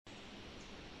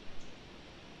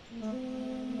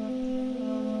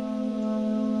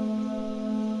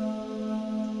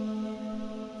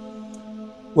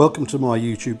Welcome to my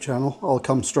YouTube channel. I'll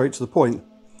come straight to the point.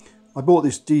 I bought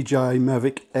this DJI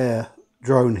Mavic Air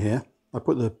drone here. I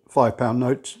put the £5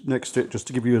 note next to it just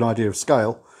to give you an idea of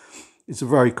scale. It's a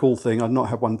very cool thing. I've not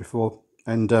had one before,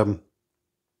 and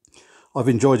I've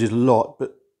enjoyed it a lot,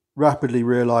 but rapidly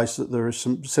realised that there are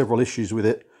several issues with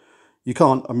it. You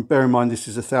can't, bear in mind this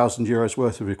is €1,000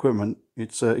 worth of equipment.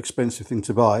 It's an expensive thing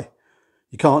to buy.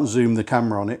 You can't zoom the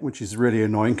camera on it, which is really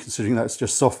annoying considering that's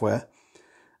just software.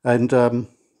 And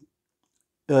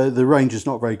the range is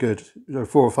not very good.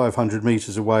 400 or 500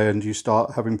 meters away and you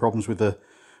start having problems with the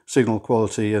signal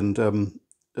quality, and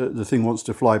the thing wants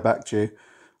to fly back to you.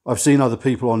 I've seen other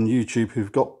people on YouTube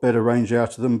who've got better range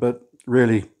out of them, but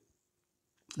really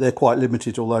they're quite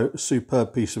limited, although a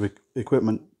superb piece of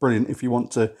equipment. Brilliant if you want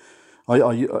to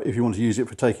if you want to use it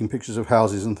for taking pictures of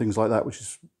houses and things like that, which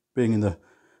is, being in the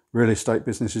real estate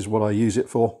business, is what I use it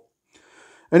for.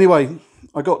 Anyway,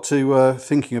 I got to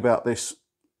thinking about this,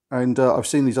 and I've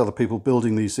seen these other people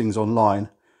building these things online,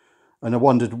 and I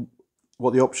wondered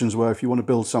what the options were if you want to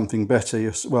build something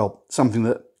better, well, something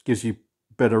that gives you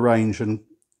better range and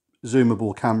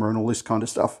zoomable camera and all this kind of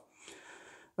stuff.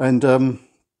 And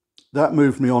that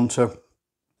moved me on to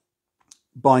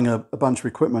buying a bunch of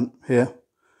equipment here,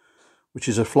 which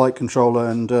is a flight controller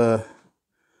and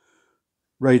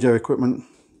radio equipment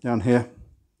down here,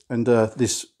 and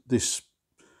this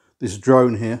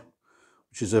drone here,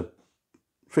 which is a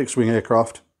fixed wing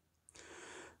aircraft.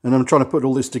 And I'm trying to put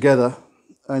all this together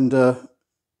and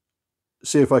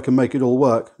see if I can make it all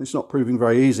work. It's not proving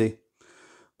very easy,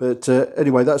 but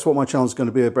anyway, that's what my channel is going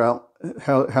to be about,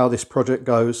 how this project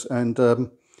goes. And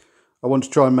I want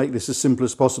to try and make this as simple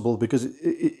as possible, because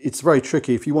it's very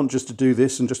tricky. If you want just to do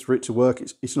this and just for it to work,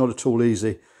 it's not at all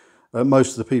easy.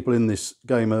 Most of the people in this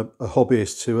game are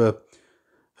hobbyists who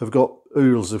have got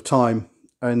oodles of time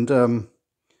and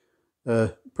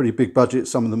pretty big budget,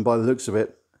 some of them by the looks of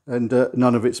it, and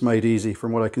none of it's made easy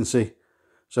from what I can see.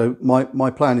 So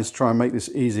my plan is to try and make this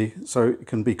easy so it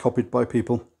can be copied by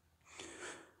people.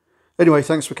 Anyway,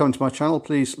 thanks for coming to my channel.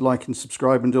 Please like and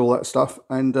subscribe and do all that stuff,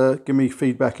 and give me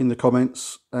feedback in the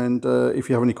comments, and if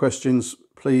you have any questions,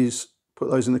 please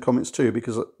put those in the comments too,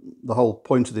 because the whole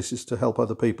point of this is to help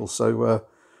other people. So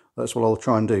that's what I'll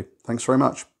try and do. Thanks very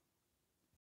much.